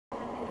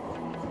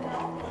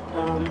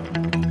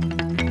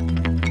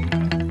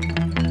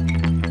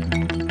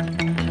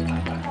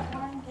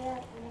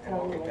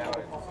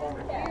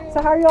So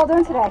how are you all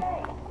doing today?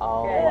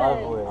 Oh,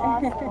 lovely.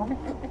 Awesome.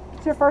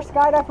 It's your first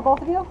skydive for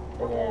both of you?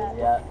 It is,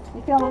 yeah.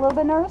 You feeling a little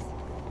bit nervous?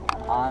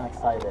 I'm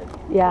excited.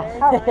 Yeah.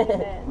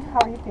 How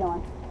are you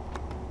feeling?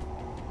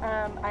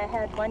 I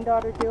had one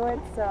daughter do it,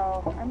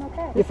 so I'm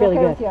okay. You're feeling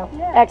okay good. with you?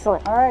 Yeah.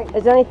 Excellent. All right.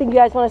 Is there anything you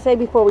guys want to say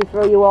before we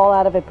throw you all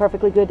out of a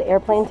perfectly good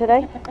airplane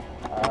today?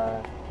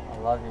 I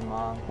love you,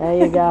 Mom. There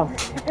you go.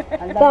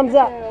 Thumbs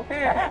up.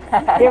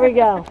 Here we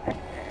go.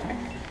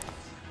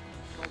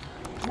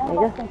 No, I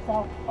don't think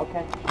so.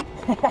 Okay.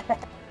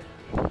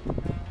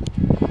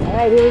 All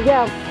right, here we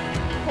go.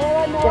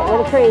 Get a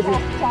little crazy.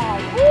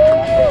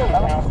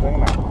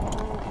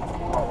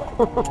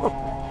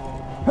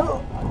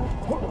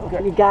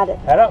 You got it.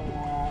 Head up.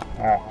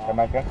 All right, come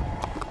back in.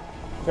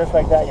 Just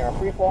like that, you're in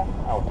free fall.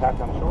 I will tap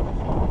down the shoulders.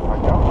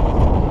 Right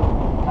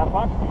down. Have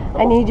fun.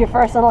 I need your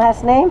first and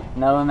last name.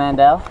 Noah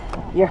Mandel,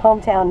 Your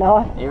hometown,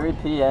 Noah. Erie,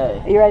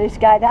 PA. Are you ready to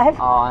skydive?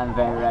 Oh, I'm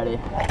very ready.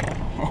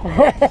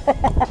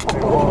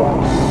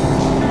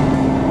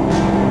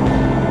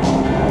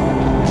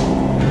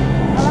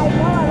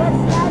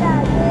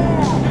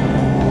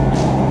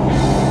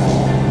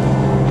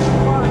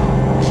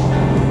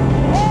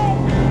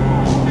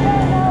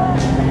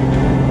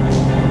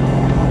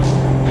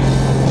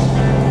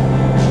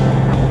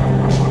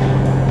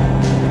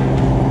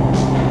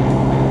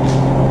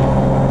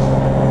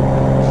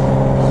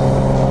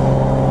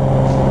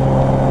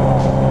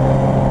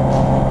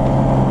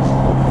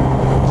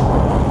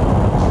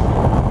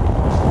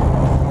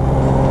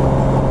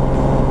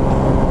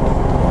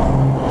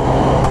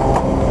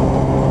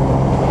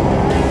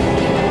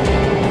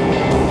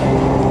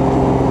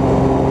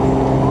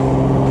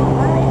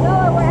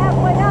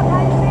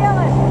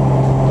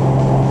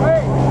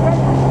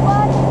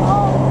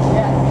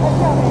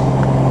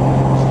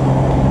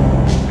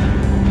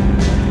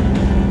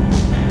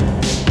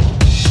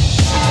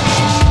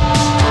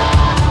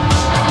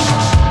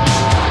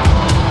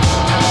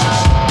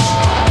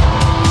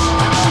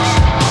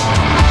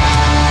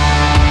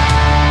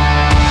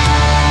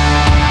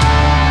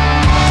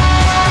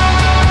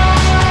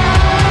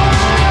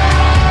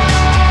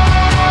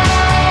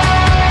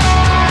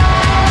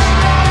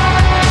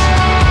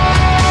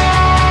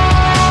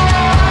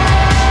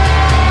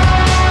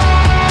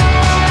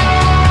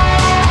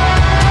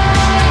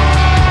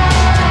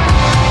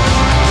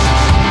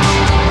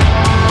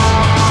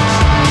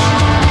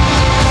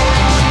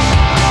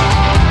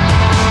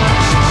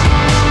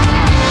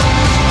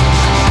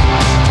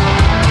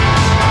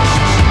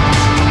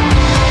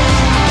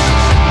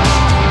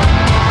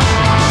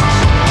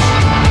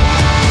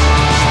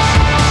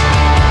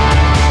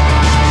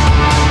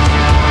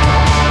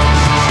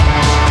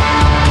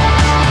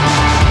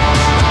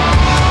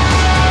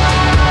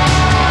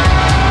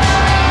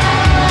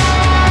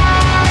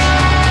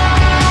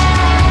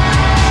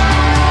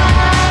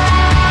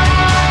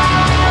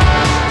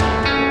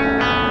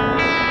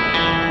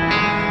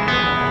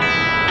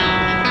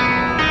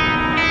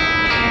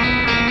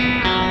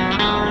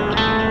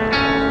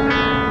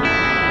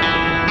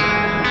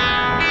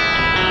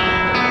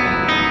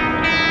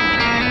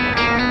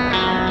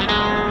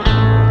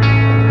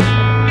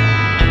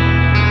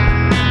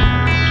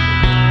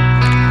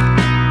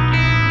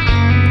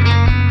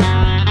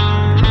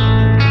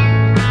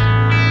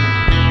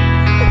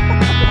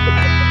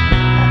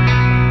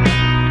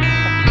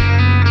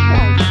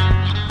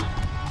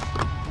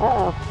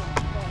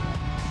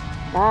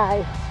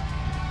 Bye.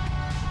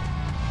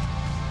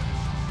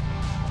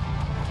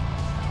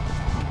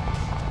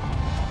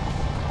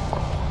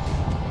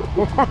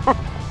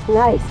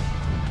 Nice.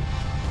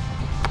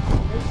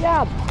 Good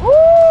job. Woo!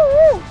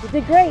 You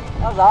did great.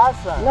 That was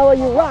awesome. Noah,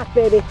 you rock,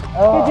 baby.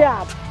 Oh. Good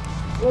job.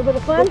 A little bit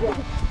of fun?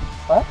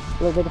 What?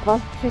 A little bit of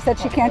fun? She said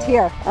she can't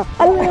hear.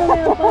 A little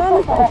bit of fun?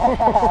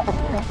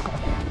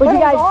 Would you It was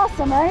guys,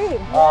 awesome, right?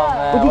 Oh,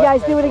 man. would you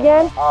guys do it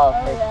again? Oh,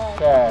 for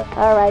sure.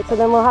 All right, so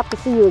then we'll have to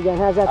see you again.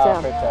 How's that Oh,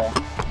 sound? for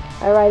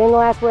sure. All right, any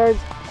last words?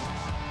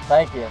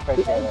 Thank you.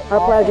 Appreciate it.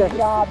 Our pleasure. Good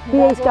job.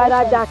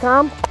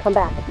 PASkydive.com. Come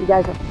back. You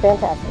guys are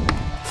fantastic.